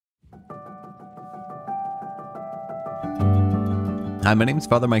Hi, my name is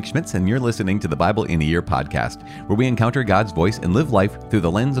Father Mike Schmitz, and you're listening to the Bible in a Year podcast, where we encounter God's voice and live life through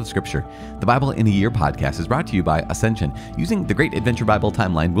the lens of Scripture. The Bible in a Year podcast is brought to you by Ascension. Using the Great Adventure Bible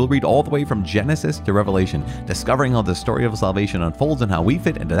timeline, we'll read all the way from Genesis to Revelation, discovering how the story of salvation unfolds and how we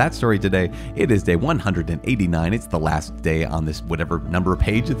fit into that story today. It is day 189. It's the last day on this, whatever number of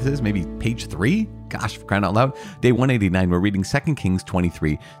page this is, maybe page 3? Gosh, for crying out loud. Day 189, we're reading 2 Kings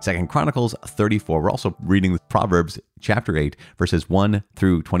 23, 2 Chronicles 34. We're also reading Proverbs chapter 8, verses 1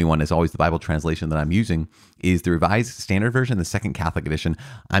 through 21. As always, the Bible translation that I'm using is the Revised Standard Version, the Second Catholic Edition.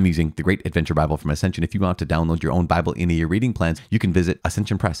 I'm using the Great Adventure Bible from Ascension. If you want to download your own Bible in a Year reading plans, you can visit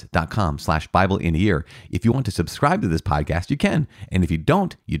ascensionpress.com/Bible in a Year. If you want to subscribe to this podcast, you can. And if you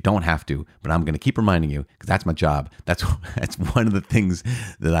don't have to. But I'm going to keep reminding you because that's my job. That's one of the things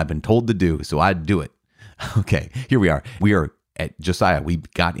that I've been told to do. So I do it. Okay, here we are. We are at Josiah. We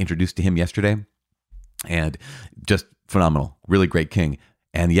got introduced to him yesterday. And just phenomenal, really great king.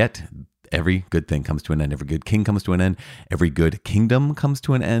 And yet, every good thing comes to an end. Every good king comes to an end. Every good kingdom comes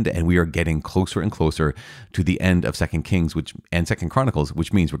to an end. And we are getting closer and closer to the end of 2 Kings and 2 Chronicles,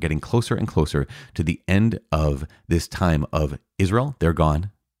 which means we're getting closer and closer to the end of this time of Israel. They're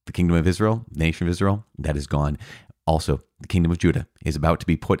gone. The kingdom of Israel, nation of Israel, that is gone. Also, the kingdom of Judah is about to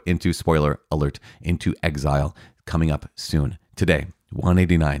be put into, spoiler alert, into exile coming up soon. Today,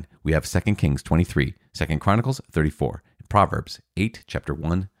 189, we have 2 Kings 23, 2 Chronicles 34, Proverbs 8, chapter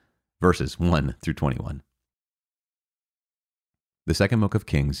 1, verses 1 through 21. The second book of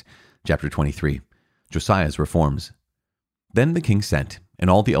Kings, chapter 23, Josiah's reforms. Then the king sent, and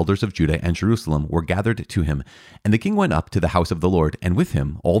all the elders of Judah and Jerusalem were gathered to him. And the king went up to the house of the Lord, and with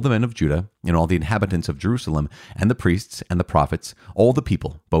him all the men of Judah, and all the inhabitants of Jerusalem, and the priests and the prophets, all the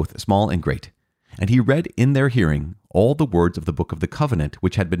people, both small and great. And he read in their hearing all the words of the book of the covenant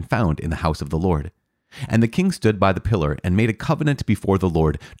which had been found in the house of the Lord. And the king stood by the pillar and made a covenant before the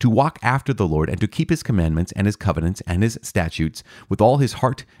Lord to walk after the Lord and to keep his commandments and his covenants and his statutes with all his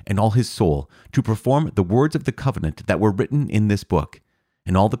heart and all his soul, to perform the words of the covenant that were written in this book.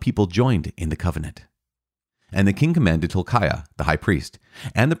 And all the people joined in the covenant. And the king commanded Hilkiah, the high priest,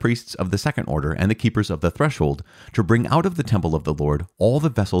 and the priests of the second order and the keepers of the threshold to bring out of the temple of the Lord all the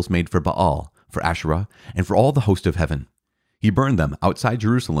vessels made for Baal, for Asherah, and for all the host of heaven. He burned them outside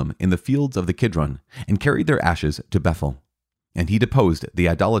Jerusalem in the fields of the Kidron, and carried their ashes to Bethel. And he deposed the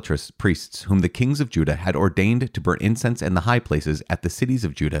idolatrous priests whom the kings of Judah had ordained to burn incense in the high places at the cities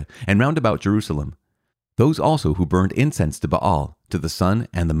of Judah and round about Jerusalem. Those also who burned incense to Baal, to the sun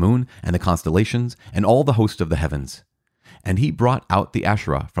and the moon and the constellations, and all the host of the heavens. And he brought out the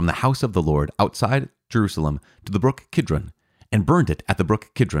Asherah from the house of the Lord outside Jerusalem to the brook Kidron, and burned it at the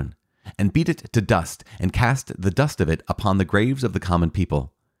brook Kidron, and beat it to dust, and cast the dust of it upon the graves of the common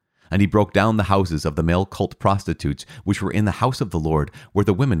people. And he broke down the houses of the male cult prostitutes, which were in the house of the Lord, where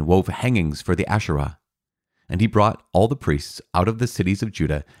the women wove hangings for the Asherah. And he brought all the priests out of the cities of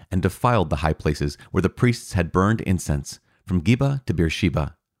Judah, and defiled the high places where the priests had burned incense, from Geba to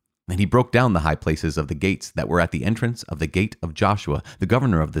Beersheba. And he broke down the high places of the gates that were at the entrance of the gate of Joshua, the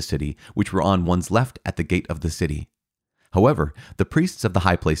governor of the city, which were on one's left at the gate of the city. However, the priests of the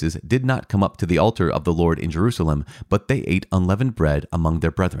high places did not come up to the altar of the Lord in Jerusalem, but they ate unleavened bread among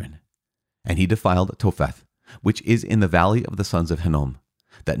their brethren. And he defiled Topheth, which is in the valley of the sons of Hinnom,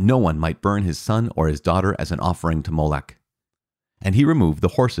 that no one might burn his son or his daughter as an offering to Molech. And he removed the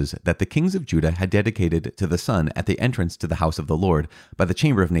horses that the kings of Judah had dedicated to the sun at the entrance to the house of the Lord, by the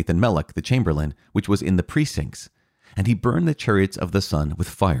chamber of Nathan-melech the chamberlain, which was in the precincts. And he burned the chariots of the sun with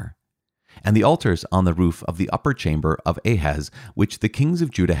fire. And the altars on the roof of the upper chamber of Ahaz, which the kings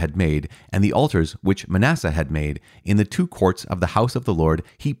of Judah had made, and the altars which Manasseh had made, in the two courts of the house of the Lord,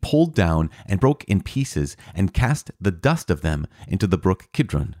 he pulled down and broke in pieces, and cast the dust of them into the brook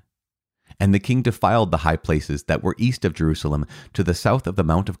Kidron. And the king defiled the high places that were east of Jerusalem, to the south of the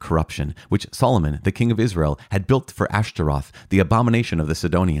Mount of Corruption, which Solomon, the king of Israel, had built for Ashtaroth, the abomination of the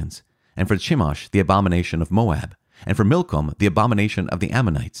Sidonians, and for Chemosh, the abomination of Moab, and for Milcom, the abomination of the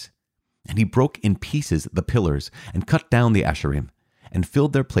Ammonites. And he broke in pieces the pillars, and cut down the Asherim, and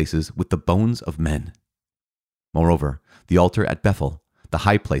filled their places with the bones of men. Moreover, the altar at Bethel, the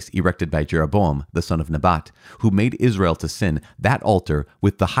high place erected by Jeroboam the son of Nebat, who made Israel to sin, that altar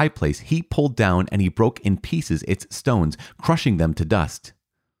with the high place he pulled down, and he broke in pieces its stones, crushing them to dust.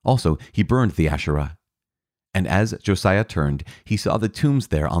 Also he burned the Asherah. And as Josiah turned, he saw the tombs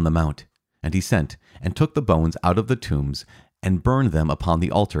there on the mount. And he sent, and took the bones out of the tombs, and burned them upon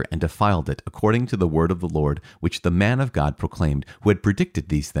the altar, and defiled it, according to the word of the Lord, which the man of God proclaimed, who had predicted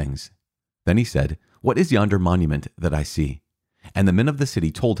these things. Then he said, What is yonder monument that I see? And the men of the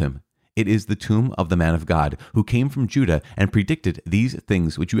city told him, It is the tomb of the man of God, who came from Judah and predicted these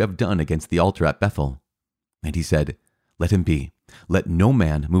things which you have done against the altar at Bethel. And he said, Let him be. Let no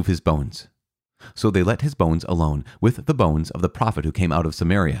man move his bones. So they let his bones alone, with the bones of the prophet who came out of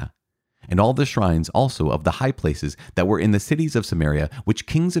Samaria. And all the shrines also of the high places that were in the cities of Samaria, which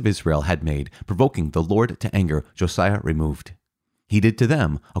kings of Israel had made, provoking the Lord to anger, Josiah removed. He did to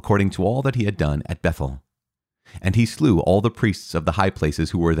them according to all that he had done at Bethel. And he slew all the priests of the high places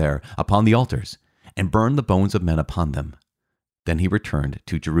who were there upon the altars, and burned the bones of men upon them. Then he returned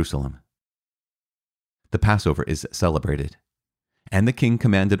to Jerusalem. The Passover is celebrated. And the king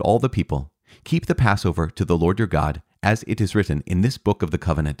commanded all the people, Keep the Passover to the Lord your God, as it is written in this book of the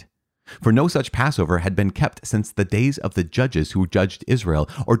covenant. For no such Passover had been kept since the days of the judges who judged Israel,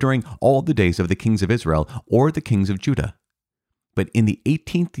 or during all the days of the kings of Israel, or the kings of Judah. But in the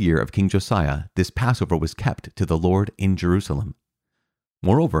 18th year of King Josiah, this Passover was kept to the Lord in Jerusalem.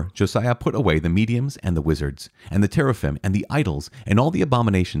 Moreover, Josiah put away the mediums and the wizards, and the teraphim and the idols, and all the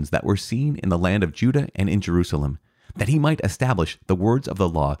abominations that were seen in the land of Judah and in Jerusalem, that he might establish the words of the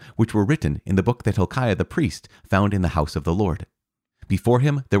law which were written in the book that Hilkiah the priest found in the house of the Lord. Before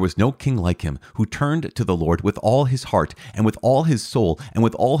him there was no king like him, who turned to the Lord with all his heart, and with all his soul, and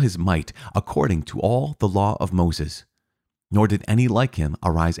with all his might, according to all the law of Moses. Nor did any like him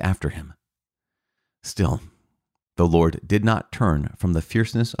arise after him. Still, the Lord did not turn from the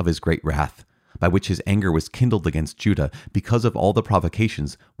fierceness of his great wrath, by which his anger was kindled against Judah, because of all the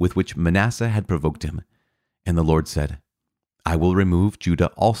provocations with which Manasseh had provoked him. And the Lord said, I will remove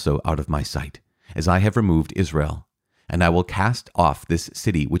Judah also out of my sight, as I have removed Israel. And I will cast off this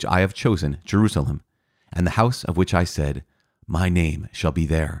city which I have chosen, Jerusalem, and the house of which I said, My name shall be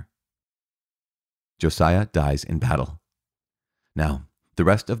there. Josiah dies in battle. Now, the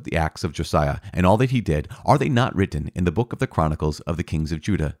rest of the acts of Josiah and all that he did, are they not written in the book of the Chronicles of the kings of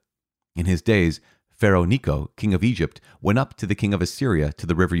Judah? In his days, Pharaoh Necho, king of Egypt, went up to the king of Assyria to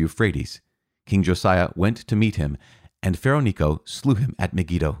the river Euphrates. King Josiah went to meet him, and Pharaoh Necho slew him at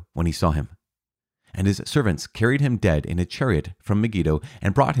Megiddo when he saw him. And his servants carried him dead in a chariot from Megiddo,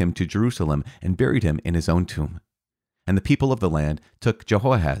 and brought him to Jerusalem, and buried him in his own tomb. And the people of the land took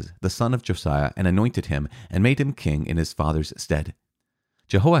Jehoahaz, the son of Josiah, and anointed him, and made him king in his father's stead.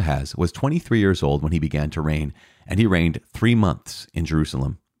 Jehoahaz was 23 years old when he began to reign, and he reigned 3 months in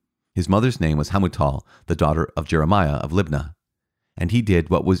Jerusalem. His mother's name was Hamutal, the daughter of Jeremiah of Libnah. And he did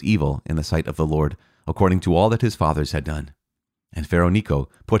what was evil in the sight of the Lord, according to all that his fathers had done. And Pharaoh Necho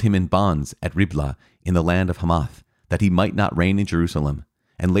put him in bonds at Riblah in the land of Hamath, that he might not reign in Jerusalem,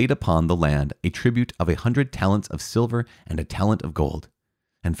 and laid upon the land a tribute of 100 talents of silver and a talent of gold.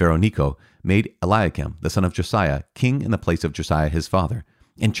 And Pharaoh Necho made Eliakim, the son of Josiah, king in the place of Josiah his father,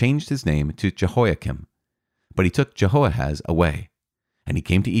 and changed his name to Jehoiakim. But he took Jehoahaz away, and he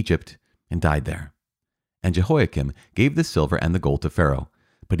came to Egypt and died there. And Jehoiakim gave the silver and the gold to Pharaoh,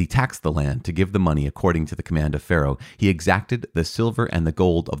 but he taxed the land to give the money according to the command of Pharaoh. He exacted the silver and the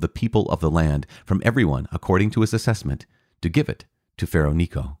gold of the people of the land from everyone according to his assessment, to give it to Pharaoh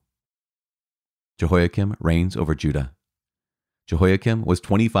Necho. Jehoiakim reigns over Judah. Jehoiakim was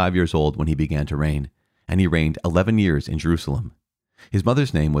 25 years old when he began to reign, and he reigned 11 years in Jerusalem. His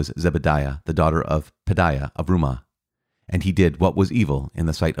mother's name was Zebediah, the daughter of Pedaiah of Rumah. And he did what was evil in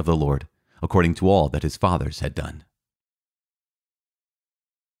the sight of the Lord, according to all that his fathers had done.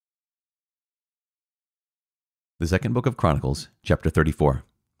 The second book of Chronicles, chapter 34.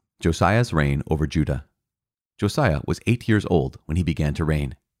 Josiah's reign over Judah. Josiah was 8 years old when he began to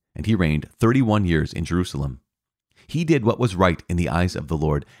reign, and he reigned 31 years in Jerusalem. He did what was right in the eyes of the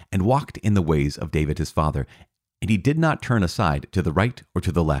Lord, and walked in the ways of David his father, and he did not turn aside to the right or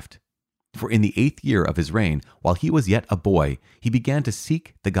to the left. For in the 8th year of his reign, while he was yet a boy, he began to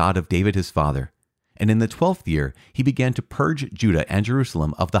seek the God of David his father. And in the 12th year, he began to purge Judah and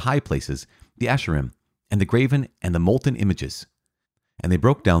Jerusalem of the high places, the Asherim, and the graven and the molten images. And they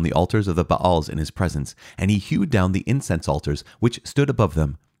broke down the altars of the Baals in his presence, and he hewed down the incense altars which stood above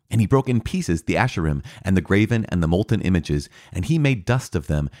them. And he broke in pieces the Asherim and the graven and the molten images, and he made dust of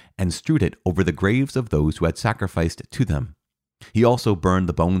them, and strewed it over the graves of those who had sacrificed to them. He also burned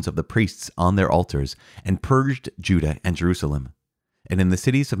the bones of the priests on their altars, and purged Judah and Jerusalem. And in the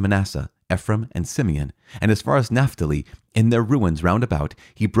cities of Manasseh, Ephraim, and Simeon, and as far as Naphtali, in their ruins round about,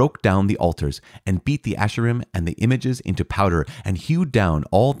 he broke down the altars, and beat the Asherim and the images into powder, and hewed down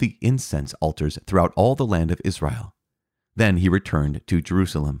all the incense altars throughout all the land of Israel. Then he returned to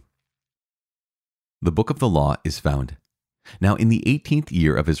Jerusalem. The book of the law is found. Now in the 18th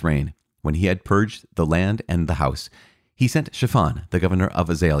year of his reign, when he had purged the land and the house, he sent Shaphan, the governor of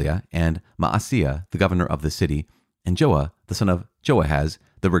Azaliah, and Maaseiah, the governor of the city, and Joah, the son of Joahaz,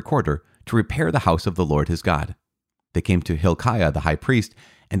 the recorder, to repair the house of the Lord his God. They came to Hilkiah the high priest,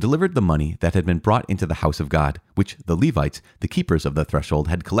 and delivered the money that had been brought into the house of God, which the Levites, the keepers of the threshold,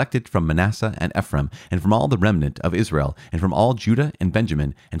 had collected from Manasseh and Ephraim, and from all the remnant of Israel, and from all Judah and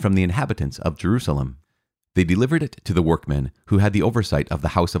Benjamin, and from the inhabitants of Jerusalem. They delivered it to the workmen who had the oversight of the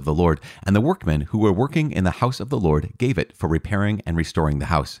house of the Lord, and the workmen who were working in the house of the Lord gave it for repairing and restoring the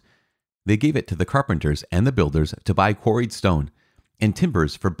house. They gave it to the carpenters and the builders to buy quarried stone, and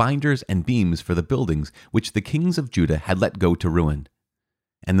timbers for binders and beams for the buildings which the kings of Judah had let go to ruin.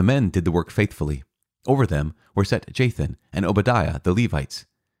 And the men did the work faithfully. Over them were set Jathan and Obadiah the Levites,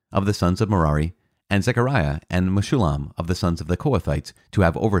 of the sons of Merari, and Zechariah and Meshullam of the sons of the Kohathites, to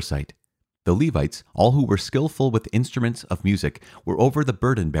have oversight. The Levites, all who were skillful with instruments of music, were over the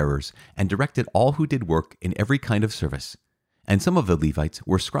burden bearers, and directed all who did work in every kind of service. And some of the Levites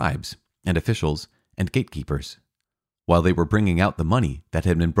were scribes, and officials, and gatekeepers. While they were bringing out the money that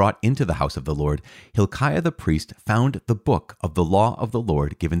had been brought into the house of the Lord, Hilkiah the priest found the book of the law of the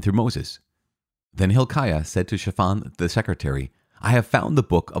Lord given through Moses. Then Hilkiah said to Shaphan the secretary, I have found the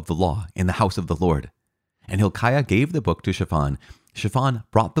book of the law in the house of the Lord. And Hilkiah gave the book to Shaphan. Shaphan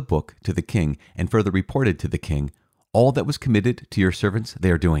brought the book to the king, and further reported to the king, All that was committed to your servants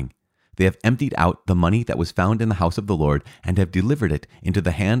they are doing. They have emptied out the money that was found in the house of the Lord, and have delivered it into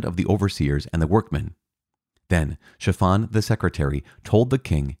the hand of the overseers and the workmen. Then Shaphan the secretary told the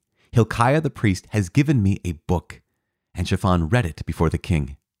king, Hilkiah the priest has given me a book. And Shaphan read it before the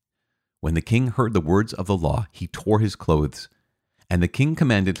king. When the king heard the words of the law, he tore his clothes. And the king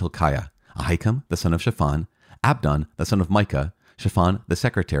commanded Hilkiah, Ahikam the son of Shaphan, Abdon the son of Micah, Shaphan the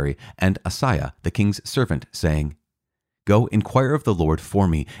secretary, and Asaiah the king's servant, saying, Go inquire of the Lord for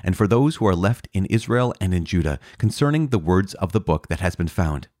me, and for those who are left in Israel and in Judah, concerning the words of the book that has been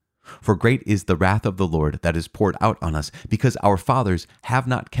found. For great is the wrath of the Lord that is poured out on us, because our fathers have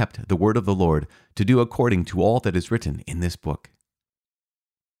not kept the word of the Lord, to do according to all that is written in this book.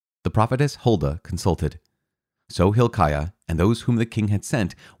 The prophetess Huldah consulted. So Hilkiah and those whom the king had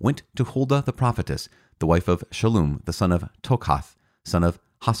sent went to Huldah the prophetess, the wife of Shallum the son of Tokhath, son of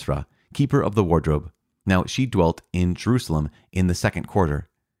Hasrah, keeper of the wardrobe. Now she dwelt in Jerusalem in the 2nd quarter,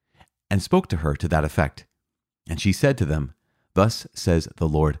 and spoke to her to that effect. And she said to them, Thus says the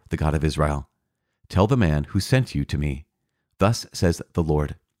Lord, the God of Israel, Tell the man who sent you to me, Thus says the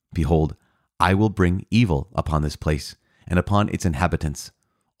Lord, Behold, I will bring evil upon this place, and upon its inhabitants,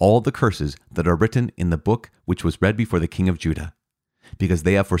 all the curses that are written in the book which was read before the king of Judah, because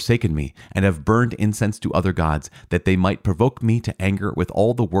they have forsaken me, and have burned incense to other gods, that they might provoke me to anger with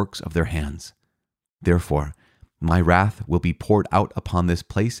all the works of their hands. Therefore, my wrath will be poured out upon this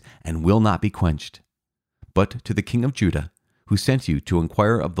place, and will not be quenched. But to the king of Judah, who sent you to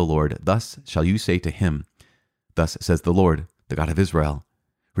inquire of the Lord, thus shall you say to him, Thus says the Lord, the God of Israel,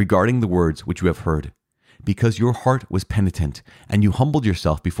 regarding the words which you have heard, because your heart was penitent, and you humbled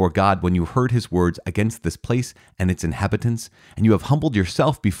yourself before God when you heard his words against this place and its inhabitants, and you have humbled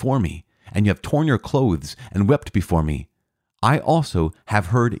yourself before me, and you have torn your clothes and wept before me. I also have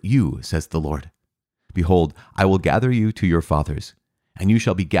heard you, says the Lord. Behold, I will gather you to your fathers, and you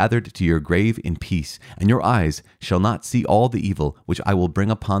shall be gathered to your grave in peace, and your eyes shall not see all the evil which I will bring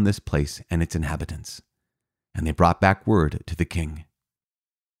upon this place and its inhabitants. And they brought back word to the king.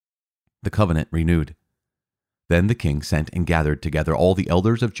 The covenant renewed. Then the king sent and gathered together all the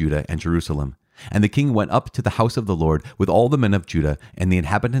elders of Judah and Jerusalem. And the king went up to the house of the Lord with all the men of Judah and the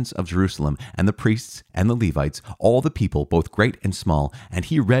inhabitants of Jerusalem, and the priests and the Levites, all the people, both great and small. And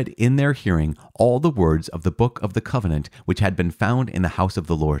he read in their hearing all the words of the book of the covenant which had been found in the house of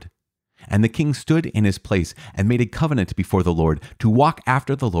the Lord. And the king stood in his place and made a covenant before the Lord, to walk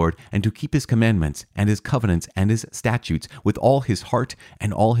after the Lord, and to keep his commandments and his covenants and his statutes with all his heart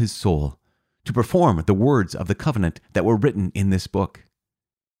and all his soul, to perform the words of the covenant that were written in this book.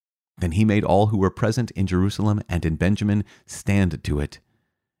 Then he made all who were present in Jerusalem and in Benjamin stand to it.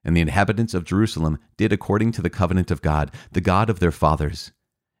 And the inhabitants of Jerusalem did according to the covenant of God, the God of their fathers.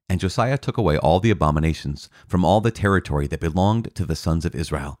 And Josiah took away all the abominations from all the territory that belonged to the sons of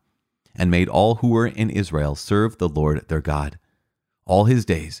Israel, and made all who were in Israel serve the Lord their God. All his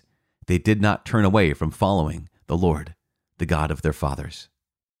days they did not turn away from following the Lord, the God of their fathers.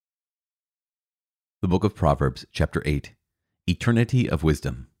 The Book of Proverbs, chapter 8. Eternity of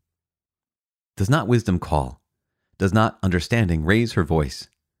Wisdom. Does not wisdom call? Does not understanding raise her voice?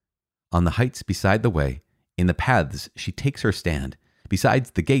 On the heights beside the way, in the paths she takes her stand,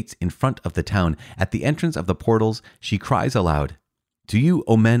 besides the gates in front of the town, at the entrance of the portals she cries aloud, To you,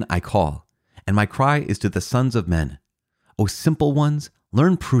 O men, I call, and my cry is to the sons of men. O simple ones,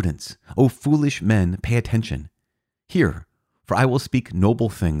 learn prudence. O foolish men, pay attention. Hear, for I will speak noble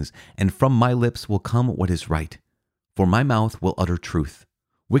things, and from my lips will come what is right. For my mouth will utter truth.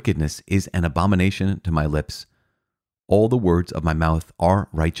 Wickedness is an abomination to my lips. All the words of my mouth are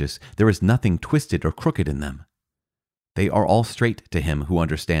righteous. There is nothing twisted or crooked in them. They are all straight to him who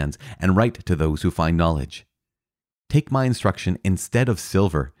understands, and right to those who find knowledge. Take my instruction instead of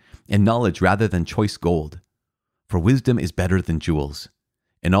silver, and knowledge rather than choice gold. For wisdom is better than jewels,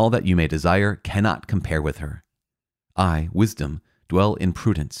 and all that you may desire cannot compare with her. I, wisdom, dwell in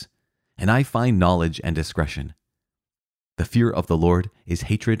prudence, and I find knowledge and discretion. The fear of the Lord is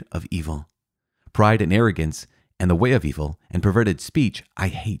hatred of evil. Pride and arrogance, and the way of evil, and perverted speech I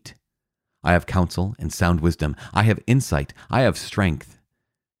hate. I have counsel and sound wisdom. I have insight. I have strength.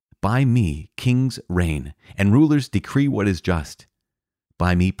 By me kings reign, and rulers decree what is just.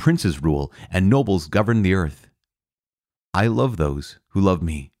 By me princes rule, and nobles govern the earth. I love those who love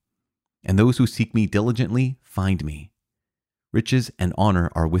me, and those who seek me diligently find me. Riches and honor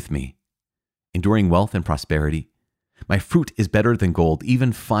are with me, enduring wealth and prosperity. My fruit is better than gold,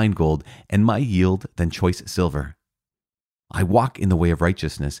 even fine gold, and my yield than choice silver. I walk in the way of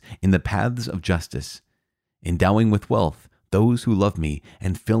righteousness, in the paths of justice, endowing with wealth those who love me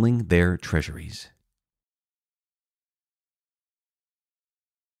and filling their treasuries.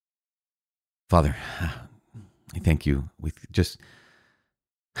 Father, I thank you with just,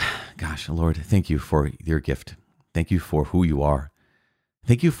 gosh, Lord, thank you for your gift. Thank you for who you are.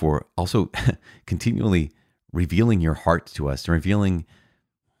 Thank you for also continually revealing your heart to us and revealing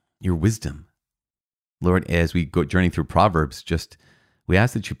your wisdom. Lord, as we go journey through Proverbs, we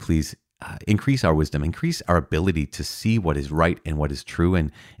ask that you please increase our wisdom, increase our ability to see what is right and what is true,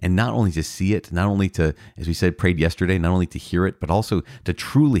 and not only to see it, not only to, as we said, prayed yesterday, not only to hear it, but also to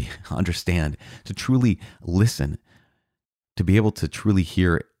truly understand, to truly listen, to be able to truly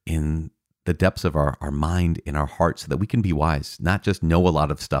hear in the depths of our mind, in our hearts, so that we can be wise, not just know a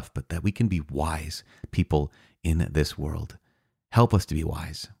lot of stuff, but that we can be wise people in this world. Help us to be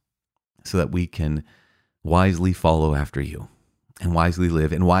wise so that we can wisely follow after you and wisely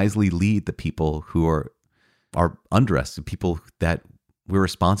live and wisely lead the people who are under us, the people that we're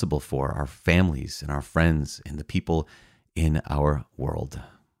responsible for, our families and our friends and the people in our world.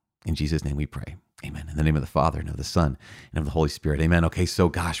 In Jesus' name we pray. Amen. In the name of the Father, and of the Son, and of the Holy Spirit. Amen. Okay, so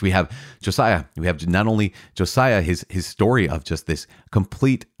gosh, we have Josiah. We have not only Josiah, his story of just this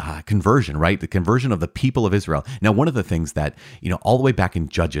complete conversion, right? The conversion of the people of Israel. Now, one of the things that, all the way back in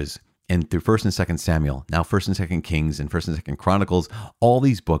Judges and through 1st and 2nd Samuel, now 1st and 2nd Kings and 1st and 2nd Chronicles, all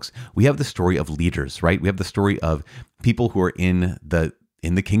these books, we have the story of leaders, right? We have the story of people who are in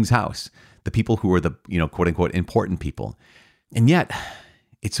the king's house, the people who are the, quote unquote, important people. And yet,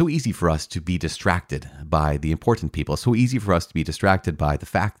 it's so easy for us to be distracted by the important people. It's so easy for us to be distracted by the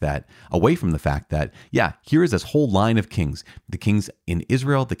fact that, away from the fact that, here is this whole line of kings. The kings in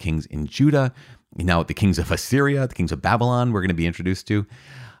Israel, the kings in Judah, now the kings of Assyria, the kings of Babylon we're going to be introduced to.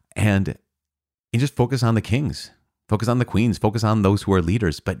 And just focus on the kings, focus on the queens, focus on those who are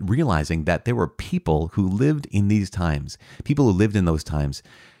leaders, but realizing that there were people who lived in these times, people who lived in those times,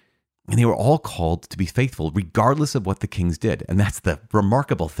 and they were all called to be faithful regardless of what the kings did. And that's the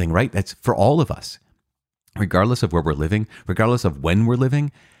remarkable thing, right? That's for all of us. Regardless of where we're living, regardless of when we're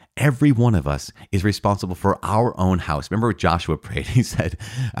living, every one of us is responsible for our own house. Remember what Joshua prayed? He said,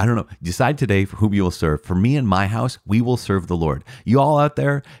 decide today for whom you will serve. For me and my house, we will serve the Lord. You all out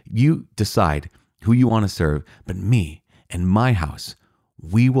there, you decide who you want to serve, but me and my house,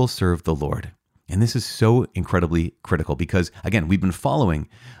 we will serve the Lord. And this is so incredibly critical because, again, we've been following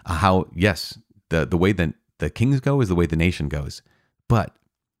how, yes, the way that the kings go is the way the nation goes. But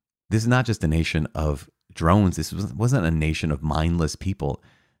this is not just a nation of drones. This wasn't a nation of mindless people.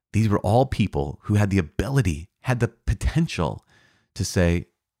 These were all people who had the ability, had the potential to say,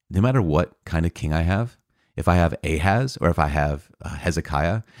 no matter what kind of king I have, if I have Ahaz or if I have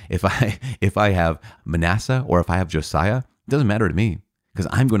Hezekiah, if I have Manasseh or if I have Josiah, it doesn't matter to me because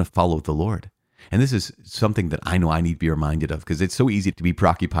I'm going to follow the Lord. And this is something that I know I need to be reminded of because it's so easy to be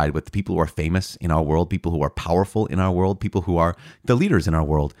preoccupied with the people who are famous in our world, people who are powerful in our world, people who are the leaders in our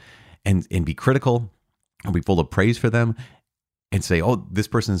world, and be critical and be full of praise for them and say, oh, this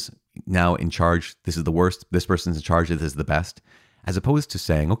person's now in charge. This is the worst. This person's in charge. This is the best. As opposed to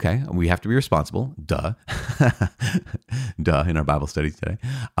saying, okay, we have to be responsible. Duh. Duh in our Bible studies today.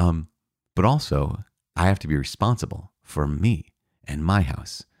 But also, I have to be responsible for me and my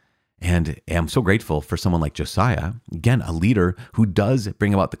house. And I'm so grateful for someone like Josiah, again, a leader who does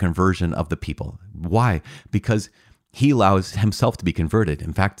bring about the conversion of the people. Why? Because he allows himself to be converted.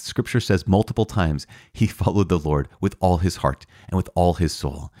 In fact, Scripture says multiple times he followed the Lord with all his heart and with all his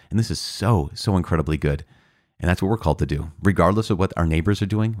soul. And this is so incredibly good. And that's what we're called to do, regardless of what our neighbors are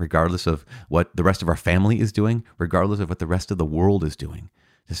doing, regardless of what the rest of our family is doing, regardless of what the rest of the world is doing.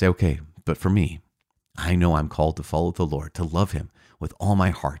 To say, okay, but for me, I know I'm called to follow the Lord, to love him with all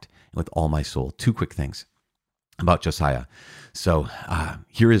my heart and with all my soul. Two quick things about Josiah. So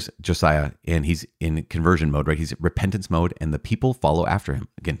here is Josiah, and he's in conversion mode, right? He's in repentance mode, and the people follow after him.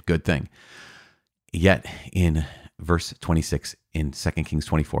 Again, good thing. Yet in verse 26 in 2 Kings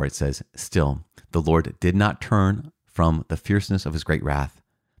 24, it says, "Still, the Lord did not turn from the fierceness of his great wrath,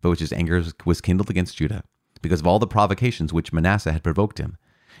 but which his anger was kindled against Judah, because of all the provocations which Manasseh had provoked him.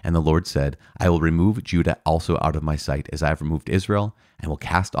 And the Lord said, I will remove Judah also out of my sight, as I have removed Israel, and will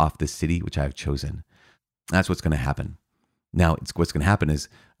cast off this city which I have chosen." That's what's going to happen. Now, what's going to happen is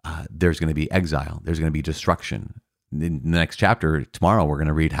there's going to be exile. There's going to be destruction. In the next chapter, tomorrow, we're going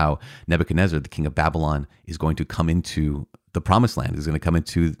to read how Nebuchadnezzar, the king of Babylon, is going to come into the promised land, is going to come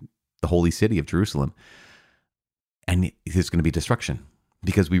into the holy city of Jerusalem. And there's going to be destruction,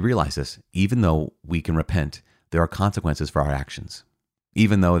 because we realize this. Even though we can repent, there are consequences for our actions.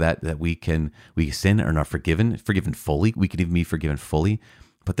 Even though that we sin and are forgiven fully, we can even be forgiven fully,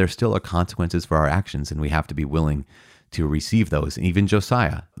 but there still are consequences for our actions, and we have to be willing to receive those. And even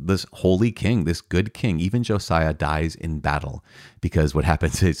Josiah, this holy king, this good king, even Josiah dies in battle, because what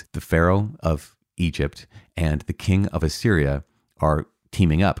happens is the Pharaoh of Egypt and the king of Assyria are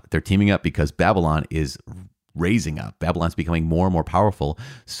teaming up. They're teaming up because Babylon is raising up. Babylon's becoming more and more powerful.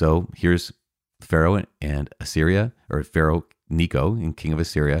 So here's Pharaoh and Assyria, or Pharaoh Necho and king of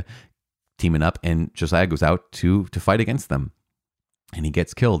Assyria, teaming up, and Josiah goes out to fight against them. And he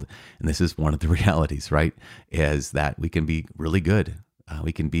gets killed. And this is one of the realities, right? Is that we can be really good.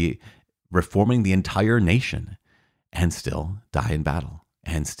 We can be reforming the entire nation and still die in battle,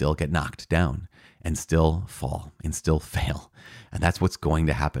 and still get knocked down, and still fall, and still fail. And that's what's going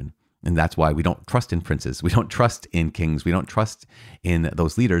to happen. And that's why we don't trust in princes. We don't trust in kings. We don't trust in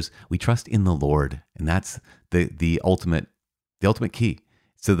those leaders. We trust in the Lord. And that's the ultimate key,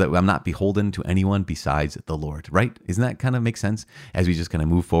 so that I'm not beholden to anyone besides the Lord, right? Isn't that kind of make sense? As we just kind of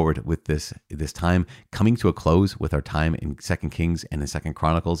move forward with this time, coming to a close with our time in 2 Kings and in 2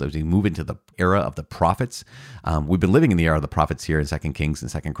 Chronicles, as we move into the era of the prophets. We've been living in the era of the prophets here in 2 Kings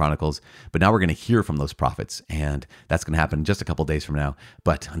and 2 Chronicles, but now we're going to hear from those prophets, and that's going to happen just a couple days from now.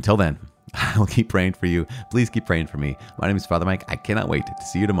 But until then, I'll keep praying for you. Please keep praying for me. My name is Father Mike. I cannot wait to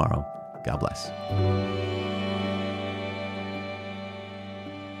see you tomorrow. God bless.